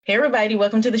Hey, everybody,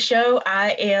 welcome to the show.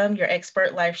 I am your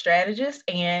expert life strategist,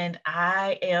 and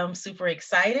I am super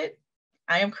excited.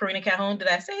 I am Karina Calhoun. Did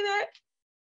I say that?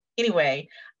 Anyway,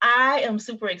 I am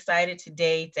super excited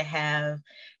today to have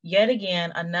yet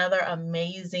again another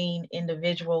amazing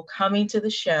individual coming to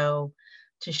the show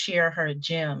to share her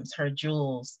gems, her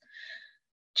jewels,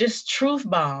 just truth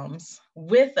bombs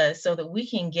with us so that we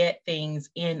can get things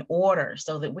in order,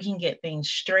 so that we can get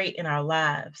things straight in our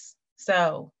lives.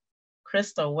 So,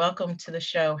 Crystal, welcome to the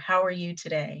show. How are you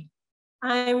today?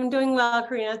 I'm doing well,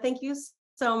 Karina. Thank you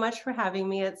so much for having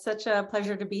me. It's such a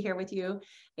pleasure to be here with you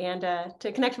and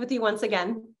to connect with you once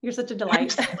again. You're such a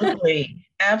delight. Absolutely.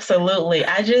 Absolutely.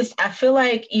 I feel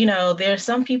like, there's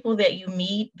some people that you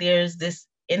meet, there's this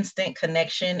instant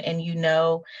connection, and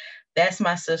that's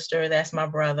my sister, that's my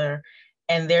brother.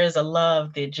 And there's a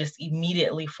love that just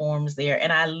immediately forms there.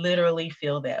 And I literally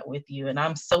feel that with you. And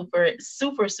I'm super,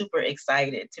 super, super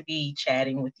excited to be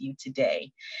chatting with you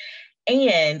today.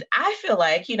 And I feel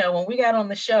like, when we got on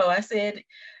the show, I said,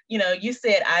 you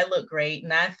said I look great,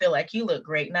 and I feel like you look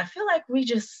great. And I feel like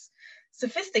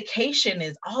sophistication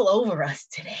is all over us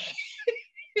today.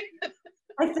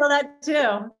 I feel that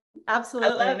too. Absolutely.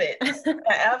 I love it.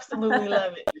 I absolutely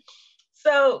love it.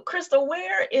 So, Crystal,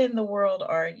 where in the world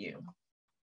are you?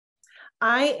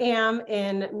 I am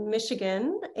in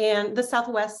Michigan and the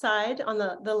southwest side on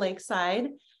the lake side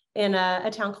in a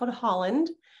town called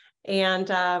Holland. And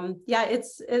yeah,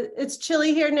 it's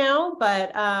chilly here now,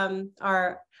 but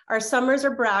our summers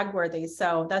are brag worthy.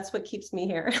 So that's what keeps me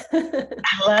here.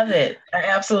 I love it. I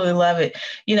absolutely love it.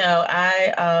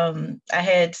 I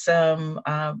had some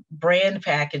brand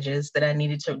packages that I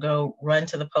needed to go run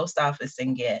to the post office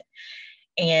and get.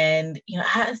 And,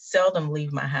 I seldom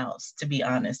leave my house, to be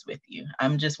honest with you.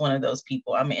 I'm just one of those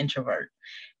people. I'm an introvert.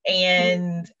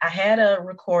 And I had a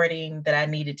recording that I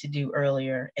needed to do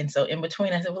earlier. And so in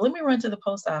between, I said, well, let me run to the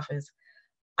post office.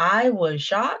 I was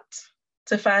shocked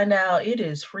to find out it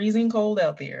is freezing cold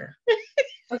out there.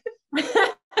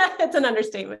 It's an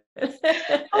understatement.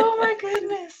 Oh my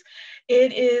goodness.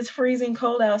 It is freezing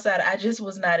cold outside. I just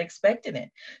was not expecting it.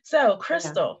 So,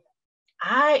 Crystal,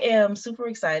 I am super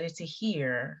excited to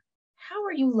hear, how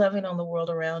are you loving on the world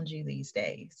around you these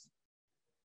days?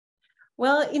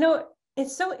 Well,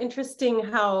 it's so interesting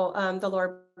how the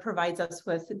Lord provides us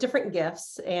with different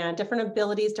gifts and different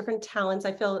abilities, different talents.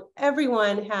 I feel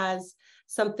everyone has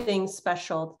something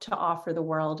special to offer the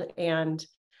world. And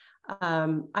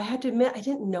I had to admit, I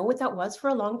didn't know what that was for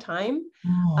a long time.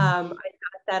 I thought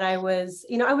that I was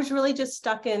really just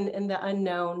stuck in the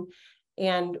unknown.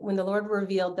 And when the Lord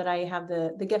revealed that I have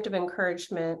the gift of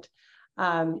encouragement,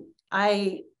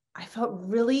 I felt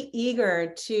really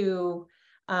eager to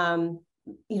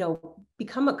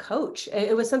become a coach.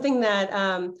 It was something that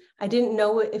I didn't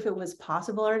know if it was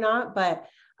possible or not, but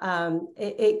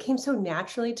it came so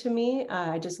naturally to me.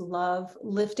 I just love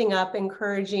lifting up,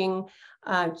 encouraging,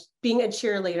 being a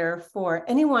cheerleader for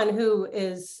anyone who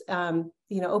is,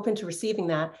 open to receiving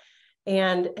that.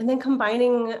 And then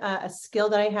combining a skill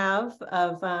that I have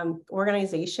of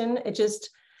organization, it just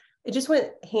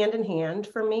went hand in hand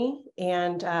for me.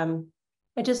 And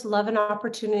I just love an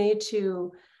opportunity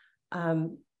to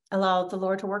allow the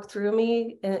Lord to work through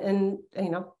me in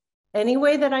any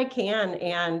way that I can.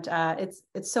 And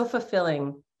it's so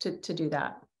fulfilling to do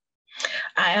that.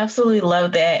 I absolutely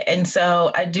love that. And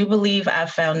so I do believe I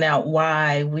found out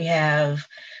why we have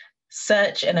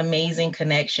such an amazing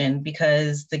connection,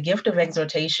 because the gift of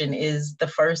exhortation is the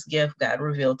first gift God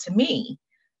revealed to me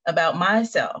about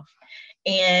myself.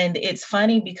 And it's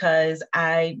funny because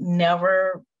I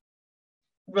never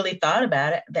really thought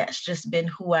about it. That's just been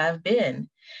who I've been.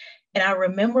 And I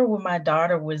remember when my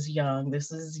daughter was young,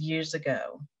 this is years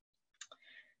ago,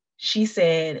 she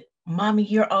said, Mommy,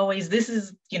 you're always, this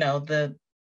is, the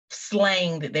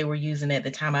slang that they were using at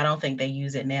the time. I don't think they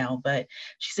use it now, but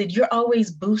she said, you're always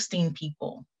boosting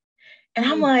people. And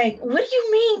I'm like, what do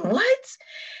you mean? What?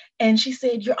 And she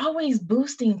said, you're always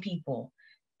boosting people.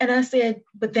 And I said,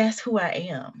 but that's who I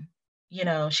am.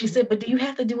 She said, but do you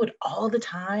have to do it all the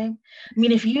time? I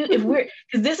mean, if we're,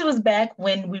 because this was back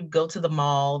when we'd go to the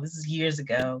mall, this is years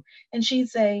ago, and she'd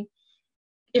say,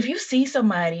 if you see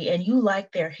somebody and you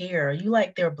like their hair, you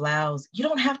like their blouse, you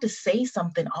don't have to say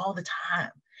something all the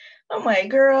time. I'm like,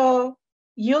 girl,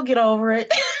 you'll get over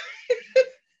it.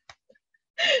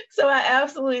 So I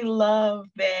absolutely love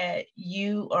that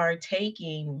you are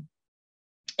taking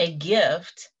a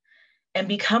gift and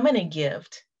becoming a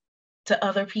gift to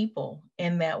other people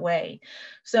in that way.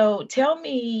 So tell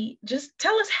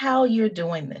us how you're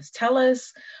doing this. Tell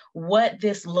us what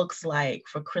this looks like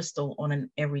for Crystal on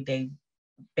an everyday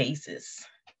basis.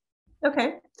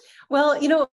 Okay. Well,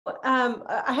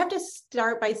 I have to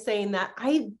start by saying that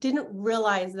I didn't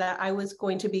realize that I was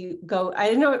going to I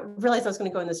didn't realize I was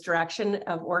going to go in this direction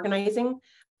of organizing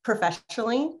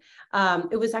professionally.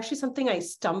 It was actually something I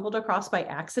stumbled across by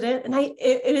accident. And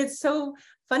it is so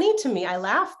funny to me. I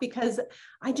laugh because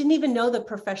I didn't even know the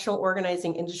professional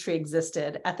organizing industry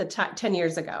existed at the time 10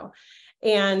 years ago.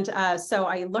 And so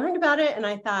I learned about it and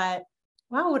I thought,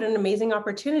 wow, what an amazing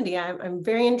opportunity. I'm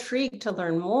very intrigued to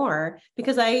learn more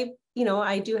because I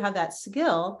do have that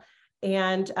skill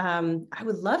and I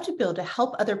would love to be able to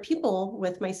help other people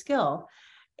with my skill.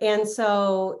 And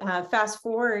so fast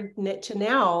forward to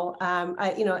now,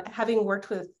 having worked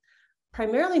with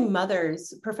primarily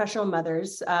mothers, professional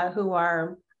mothers who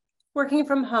are working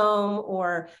from home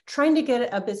or trying to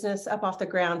get a business up off the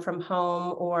ground from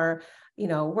home or,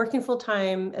 working full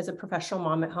time as a professional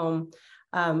mom at home.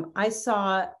 I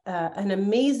saw an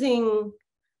amazing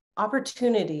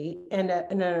opportunity and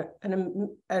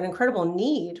an incredible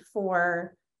need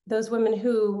for those women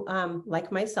who,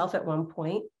 like myself at one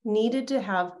point, needed to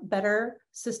have better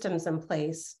systems in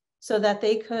place so that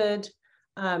they could,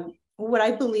 what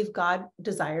I believe God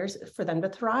desires for them to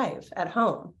thrive at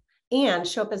home and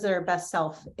show up as their best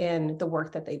self in the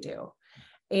work that they do.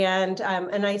 And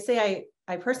I say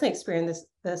I personally experienced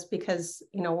this because,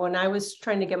 when I was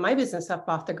trying to get my business up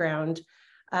off the ground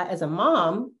as a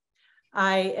mom,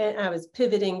 I was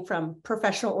pivoting from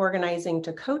professional organizing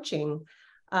to coaching.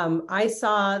 I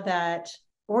saw that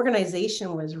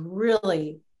organization was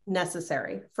really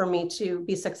necessary for me to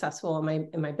be successful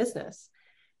in my business.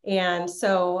 And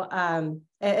so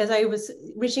as I was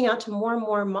reaching out to more and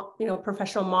more,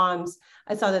 professional moms,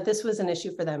 I saw that this was an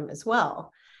issue for them as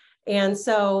well. And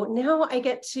so now I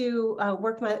get to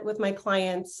work with my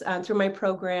clients through my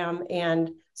program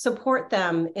and support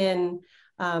them in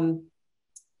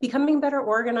becoming better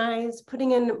organized,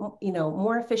 putting in,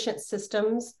 more efficient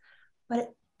systems.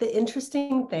 But the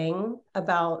interesting thing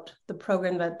about the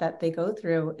program that they go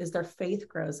through is their faith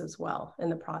grows as well in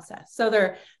the process. So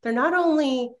they're not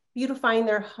only beautifying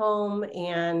their home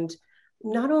and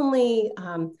not only,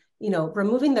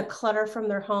 removing the clutter from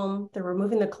their home, they're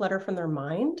removing the clutter from their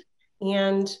mind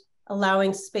and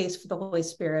allowing space for the Holy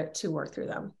Spirit to work through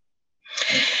them.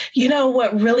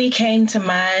 What really came to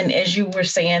mind as you were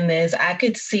saying this, I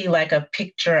could see like a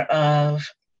picture of,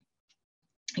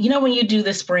 when you do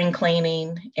the spring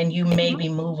cleaning and you maybe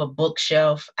move a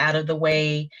bookshelf out of the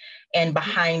way and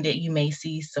behind it, you may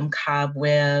see some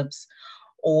cobwebs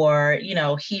or,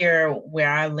 here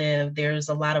where I live, there's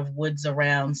a lot of woods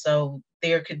around. So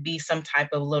there could be some type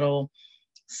of little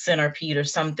centipede or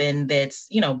something that's,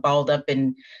 balled up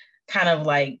and kind of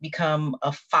like become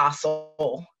a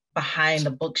fossil behind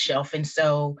the bookshelf. And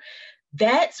so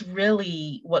that's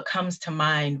really what comes to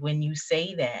mind when you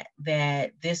say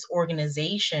that this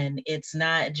organization, it's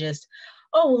not just,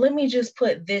 oh, let me just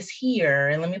put this here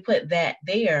and let me put that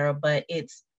there, but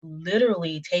it's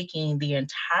literally taking the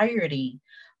entirety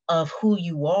of who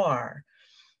you are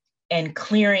and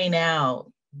clearing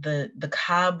out the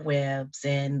cobwebs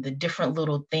and the different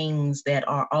little things that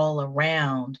are all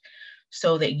around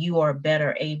so that you are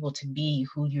better able to be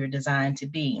who you're designed to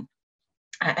be.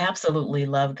 I absolutely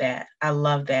love that. I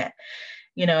love that.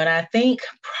 And I think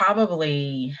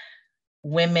probably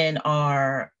women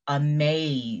are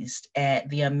amazed at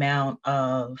the amount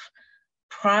of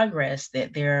progress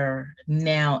that they're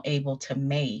now able to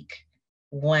make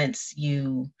once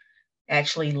you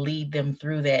actually lead them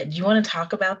through that. Do you want to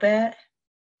talk about that?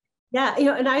 Yeah,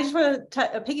 and I just want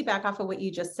to piggyback off of what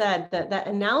you just said, that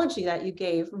analogy that you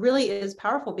gave really is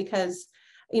powerful because,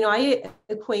 I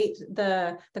equate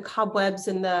the cobwebs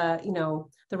and the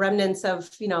remnants of,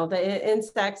 the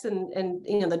insects and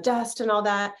the dust and all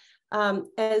that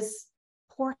as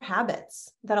poor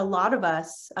habits that a lot of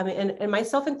us, I mean, and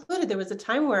myself included, there was a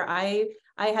time where I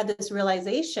had this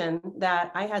realization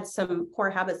that I had some poor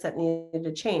habits that needed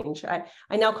to change. I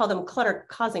now call them clutter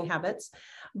causing habits.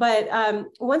 But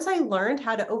once I learned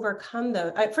how to overcome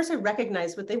first I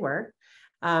recognized what they were.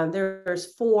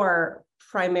 There's 4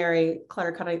 primary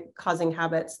clutter causing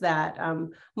habits that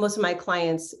most of my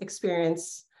clients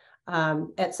experience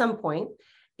at some point.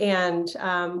 And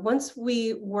once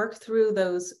we work through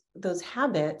those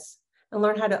habits and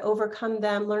learn how to overcome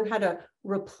them, learn how to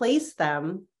replace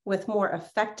them with more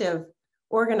effective,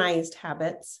 organized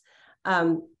habits,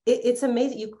 it's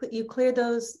amazing. You clear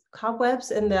those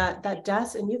cobwebs and that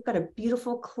dust, and you've got a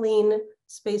beautiful, clean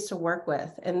space to work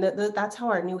with. And that's how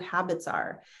our new habits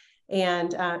are.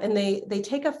 And they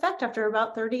take effect after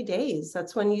about 30 days.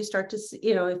 That's when you start to see,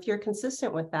 if you're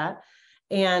consistent with that.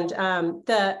 And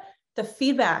the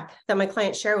feedback that my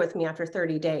clients share with me after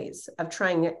 30 days of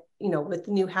trying with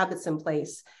new habits in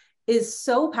place is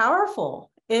so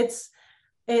powerful. It's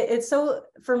so,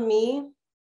 for me,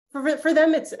 for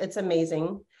them, it's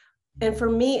amazing. And for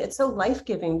me, it's so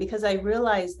life-giving because I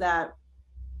realize that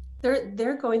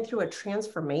they're going through a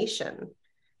transformation,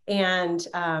 and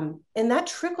that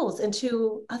trickles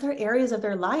into other areas of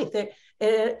their life.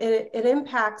 It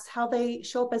impacts how they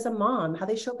show up as a mom, how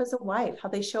they show up as a wife, how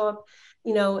they show up,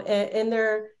 in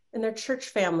their church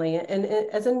family, and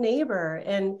as a neighbor,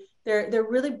 and they're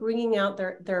really bringing out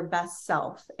their best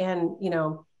self. And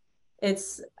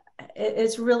it's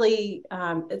really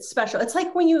it's special. It's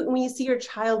like when you see your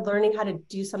child learning how to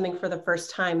do something for the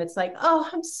first time. It's like, oh,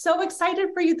 I'm so excited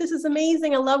for you. This is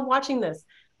amazing. I love watching this.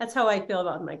 That's how I feel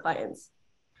about my clients.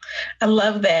 I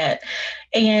love that.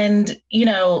 And,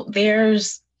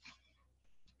 there's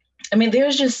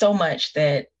just so much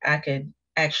that I could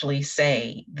actually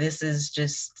say. This is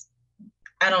just,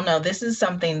 I don't know, this is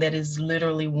something that is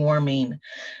literally warming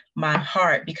my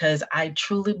heart, because I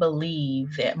truly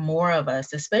believe that more of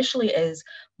us, especially as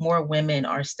more women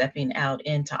are stepping out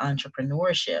into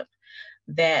entrepreneurship,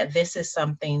 that this is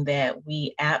something that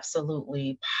we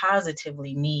absolutely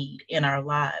positively need in our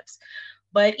lives.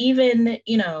 But even,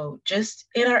 just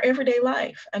in our everyday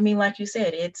life, I mean, like you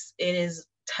said, it is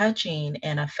touching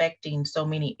and affecting so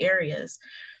many areas.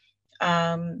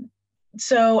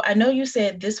 So I know you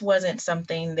said this wasn't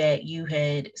something that you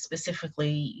had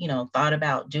specifically, thought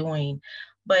about doing,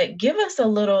 but give us a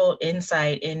little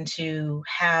insight into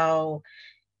how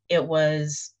it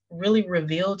was really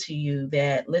revealed to you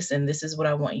that, listen, this is what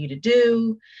I want you to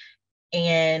do.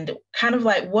 And kind of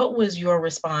like, what was your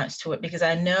response to it? Because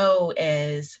I know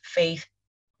as faith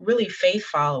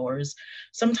followers,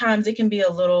 sometimes it can be a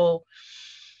little,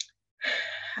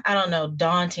 I don't know,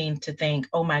 daunting to think,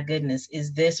 oh my goodness,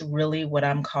 is this really what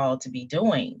I'm called to be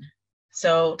doing?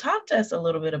 So talk to us a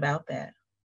little bit about that.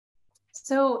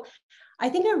 So I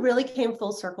think it really came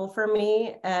full circle for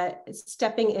me,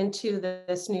 stepping into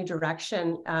this new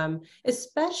direction,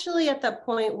 especially at the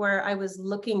point where I was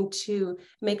looking to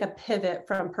make a pivot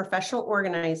from professional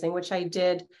organizing, which I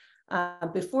did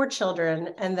before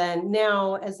children, and then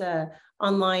now as a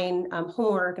online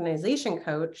home organization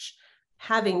coach,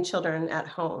 having children at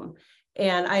home.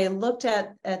 And I looked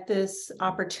at this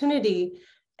opportunity,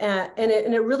 and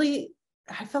it really,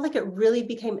 I felt like it really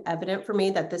became evident for me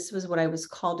that this was what I was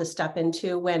called to step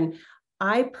into when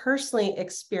I personally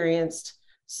experienced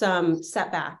some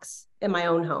setbacks in my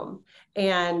own home.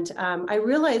 And I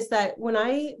realized that when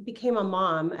I became a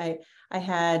mom, I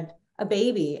had a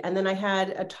baby, and then I had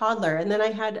a toddler, and then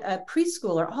I had a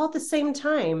preschooler all at the same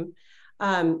time.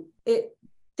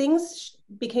 Things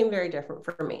became very different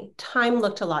for me. Time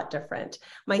looked a lot different.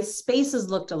 My spaces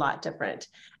looked a lot different.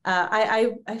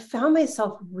 I found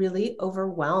myself really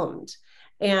overwhelmed.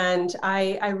 And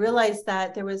I realized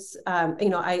that there was,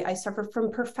 I suffered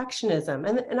from perfectionism,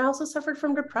 and I also suffered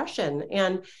from depression.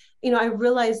 And, I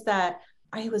realized that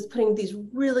I was putting these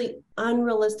really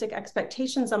unrealistic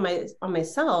expectations on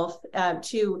myself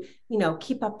to,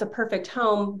 keep up the perfect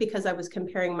home, because I was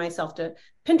comparing myself to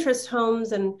Pinterest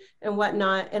homes and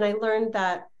whatnot. And I learned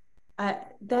that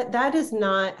that is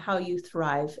not how you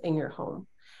thrive in your home.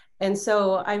 And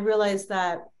so I realized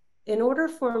that in order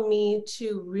for me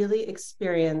to really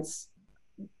experience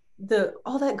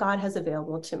all that God has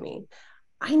available to me,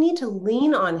 I need to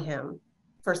lean on Him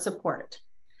for support.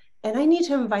 And I need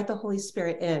to invite the Holy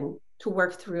Spirit in to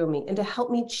work through me and to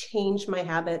help me change my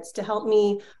habits, to help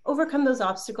me overcome those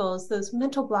obstacles, those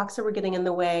mental blocks that were getting in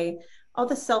the way, all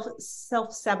the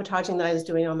self-sabotaging that I was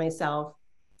doing on myself.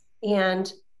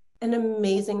 And an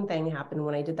amazing thing happened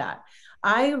when I did that.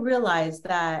 I realized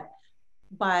that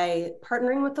by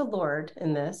partnering with the Lord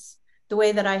in this, the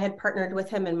way that I had partnered with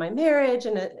Him in my marriage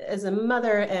and as a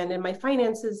mother and in my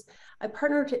finances, I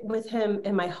partnered with Him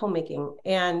in my homemaking.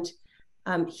 And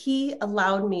He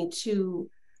allowed me to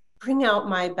bring out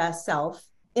my best self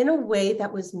in a way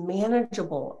that was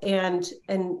manageable and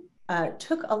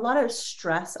took a lot of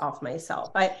stress off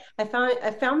myself. I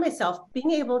found myself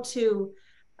being able to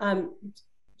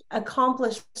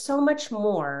accomplish so much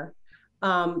more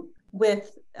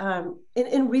with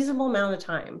in reasonable amount of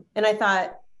time. And I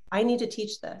thought, I need to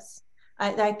teach this.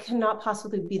 I cannot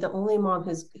possibly be the only mom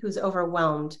who's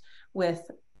overwhelmed with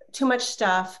too much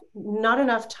stuff, not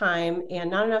enough time, and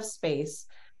not enough space.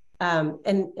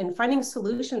 And finding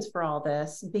solutions for all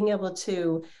this, being able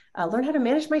to learn how to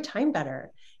manage my time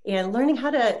better, and learning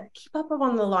how to keep up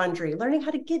on the laundry, learning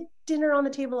how to get dinner on the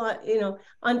table,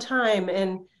 on time,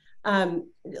 and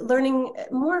learning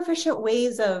more efficient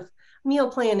ways of meal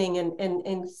planning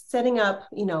and setting up,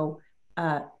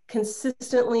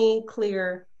 consistently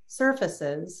clear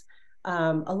surfaces.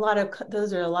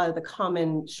 those are a lot of the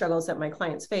common struggles that my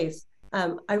clients face.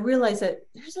 I realized that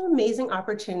there's an amazing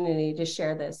opportunity to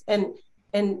share this.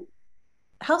 And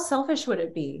how selfish would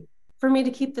it be for me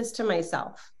to keep this to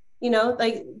myself?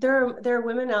 Like there are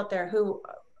women out there who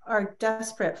are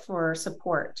desperate for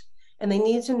support, and they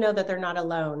need to know that they're not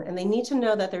alone, and they need to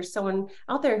know that there's someone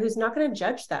out there who's not going to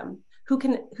judge them,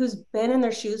 who's been in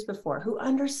their shoes before, who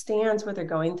understands what they're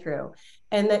going through,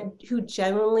 and who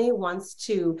genuinely wants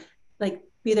to like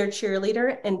be their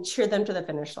cheerleader and cheer them to the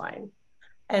finish line.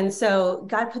 And so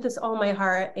God put this all in my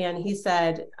heart, and he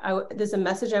said, there's a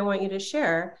message I want you to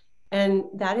share. And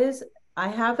that is, I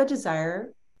have a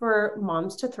desire for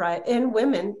moms to thrive and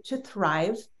women to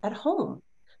thrive at home,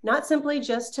 not simply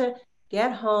just to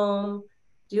get home,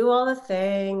 do all the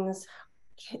things,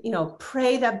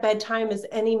 pray that bedtime is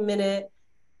any minute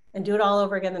and do it all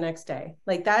over again the next day.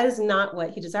 Like, that is not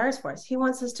what he desires for us. He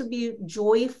wants us to be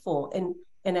joyful and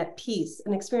at peace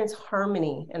and experience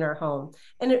harmony in our home,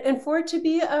 and for it to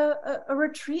be a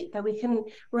retreat that we can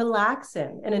relax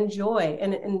in and enjoy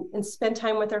and spend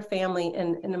time with our family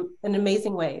in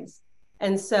amazing ways.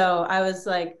 And so I was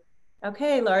like,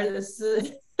 okay, Lord, this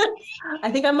is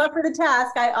I think I'm up for the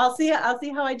task. I'll see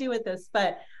how I do with this.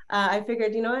 But I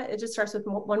figured, you know what, it just starts with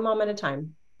one mom at a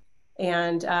time.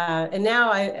 And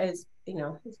now it's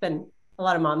been a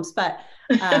lot of moms, but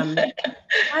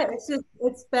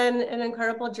it's been an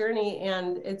incredible journey,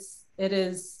 and it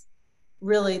is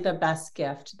really the best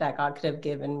gift that God could have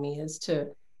given me, is to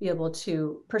be able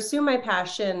to pursue my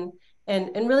passion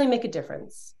and really make a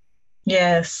difference.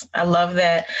 Yes, I love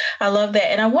that. I love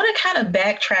that. And I want to kind of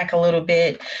backtrack a little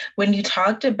bit when you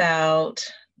talked about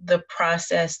the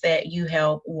process that you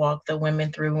help walk the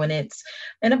women through. When it's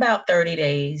in about 30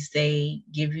 days, they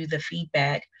give you the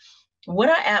feedback. What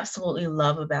I absolutely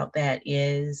love about that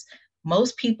is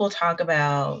most people talk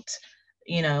about,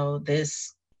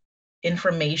 this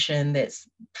information that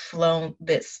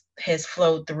has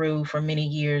flowed through for many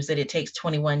years, that it takes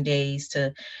 21 days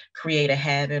to create a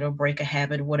habit or break a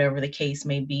habit, whatever the case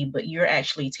may be, but you're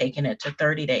actually taking it to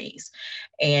 30 days.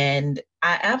 And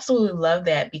I absolutely love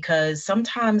that, because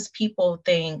sometimes people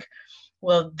think,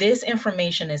 well, this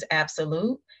information is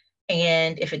absolute,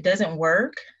 and if it doesn't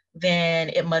work, then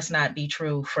it must not be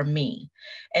true for me.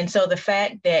 And so the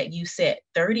fact that you set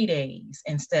 30 days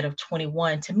instead of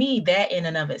 21, to me, that in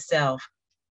and of itself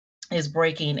is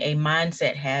breaking a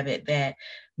mindset habit that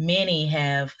many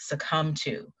have succumbed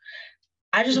to.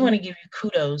 I just want to give you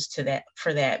kudos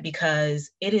for that,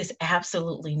 because it is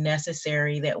absolutely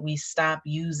necessary that we stop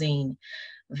using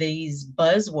these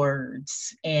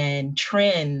buzzwords and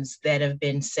trends that have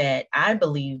been set, I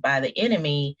believe, by the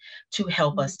enemy to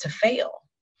help us to fail.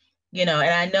 And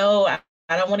I know I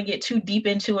don't want to get too deep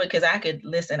into it, because I could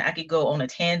go on a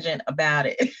tangent about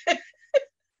it.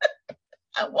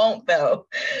 I won't, though.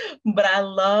 But I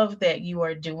love that you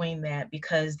are doing that,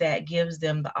 because that gives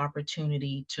them the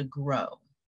opportunity to grow.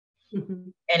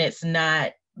 Mm-hmm. And it's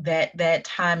not that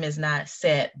time is not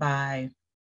set by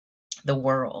the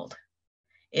world.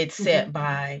 It's set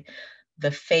by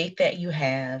the faith that you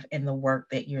have and the work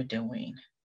that you're doing.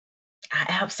 I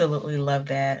absolutely love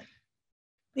that.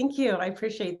 Thank you. I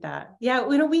appreciate that. Yeah,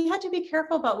 we had to be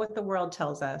careful about what the world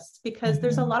tells us, because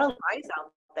there's a lot of lies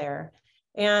out there.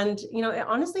 And,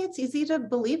 honestly, it's easy to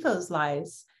believe those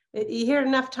lies. You hear it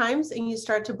enough times and you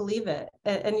start to believe it.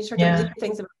 And you start to believe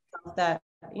things about yourself that,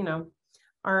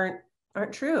 aren't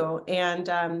true.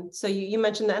 And so you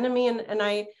mentioned the enemy, and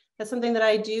that's something that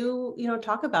I do,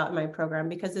 talk about in my program,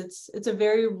 because it's a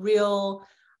very real,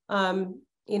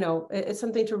 it's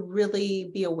something to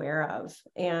really be aware of.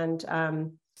 And,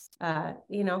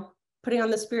 putting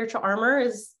on the spiritual armor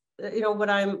is, what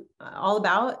I'm all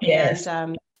about. Yes.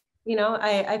 And,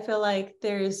 I feel like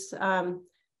there's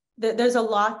a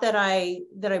lot that I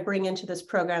bring into this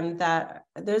program, that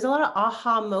there's a lot of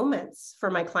aha moments for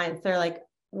my clients. They're like,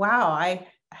 wow, I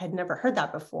had never heard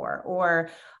that before, or,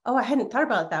 oh, I hadn't thought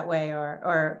about it that way,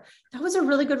 or that was a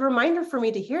really good reminder for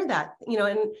me to hear that,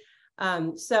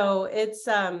 and so it's,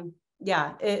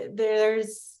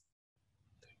 there's,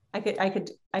 I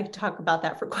could talk about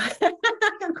that for quite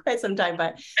some time,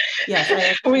 but yes,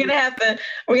 we're gonna have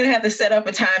to set up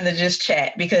a time to just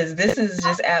chat, because this has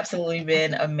just absolutely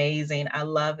been amazing. I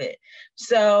love it.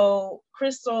 So,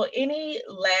 Crystal, any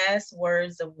last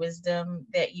words of wisdom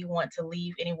that you want to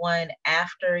leave anyone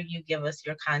after you give us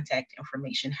your contact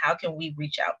information? How can we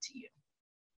reach out to you?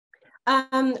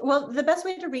 Well, the best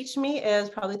way to reach me is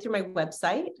probably through my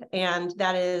website, and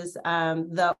that is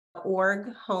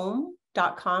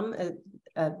theorghome.com,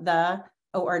 the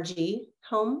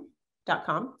orghome.com.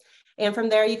 And from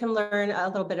there, you can learn a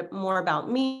little bit more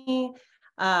about me,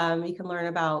 You can learn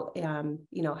about,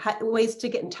 ways to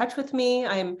get in touch with me.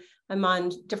 I'm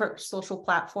on different social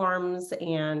platforms,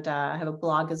 and I have a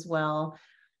blog as well.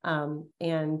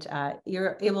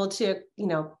 You're able to,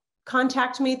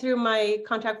 contact me through my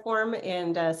contact form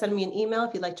and send me an email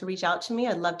if you'd like to reach out to me.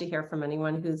 I'd love to hear from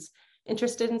anyone who's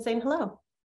interested in saying hello.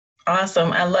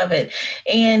 Awesome. I love it.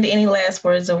 And any last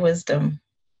words of wisdom?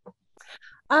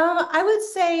 I would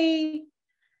say,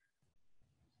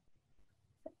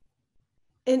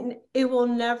 you'll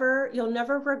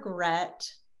never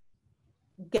regret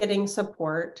getting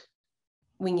support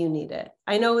when you need it.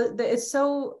 I know that it's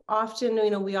so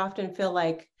often, we often feel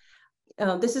like,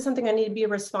 this is something I need to be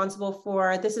responsible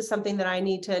for. This is something that I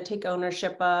need to take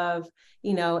ownership of,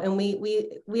 and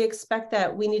we expect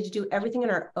that we need to do everything in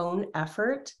our own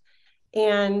effort.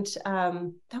 And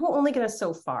that will only get us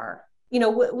so far.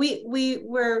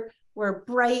 We're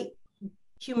bright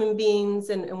human beings,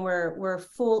 and we're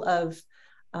full of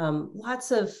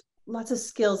lots of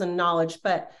skills and knowledge.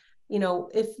 But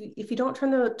if you don't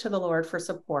turn to the Lord for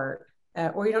support,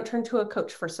 or you don't turn to a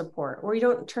coach for support, or you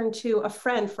don't turn to a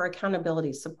friend for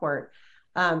accountability support,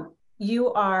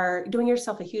 you are doing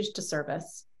yourself a huge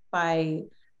disservice by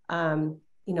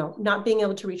not being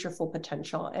able to reach your full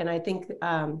potential. And I think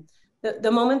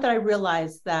the moment that I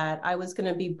realized that I was going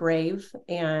to be brave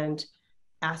and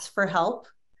ask for help,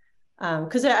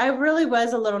 because I really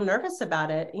was a little nervous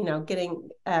about it, getting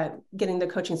the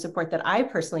coaching support that I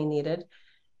personally needed.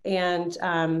 And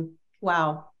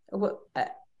wow,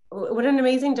 what an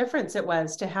amazing difference it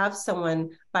was to have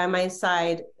someone by my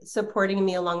side supporting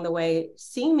me along the way,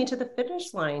 seeing me to the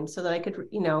finish line so that I could,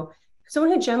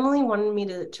 someone who genuinely wanted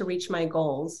me to reach my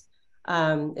goals.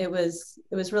 It was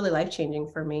really life-changing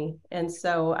for me. And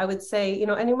so I would say,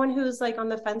 anyone who's like on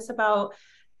the fence about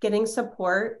getting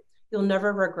support, you'll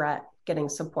never regret getting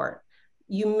support.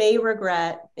 You may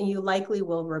regret, and you likely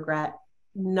will regret,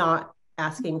 not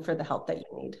asking for the help that you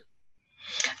need.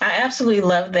 I absolutely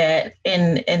love that.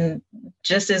 And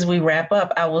just as we wrap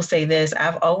up, I will say this.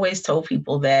 I've always told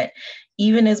people that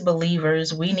even as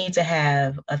believers, we need to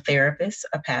have a therapist,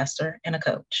 a pastor, and a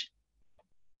coach.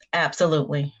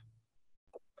 Absolutely.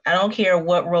 I don't care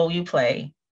what role you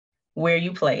play, where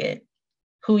you play it,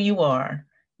 who you are,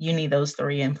 you need those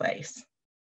three in place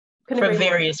for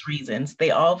various reasons.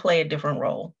 They all play a different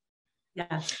role.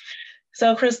 Yes.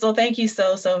 So Crystal, thank you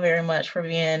so very much for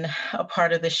being a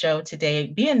part of the show today.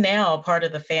 Being now a part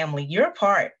of the family. You're a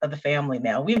part of the family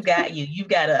now. We've got you. You've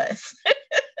got us.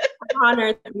 I'm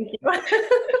honored. Thank you.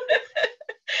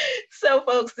 So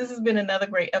folks, this has been another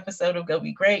great episode of Go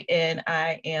Be Great. And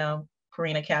I am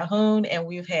Karina Calhoun, and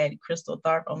we've had Crystal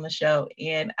Tharp on the show.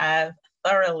 And I've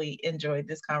thoroughly enjoyed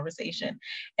this conversation.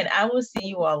 And I will see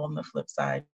you all on the flip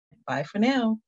side. Bye for now.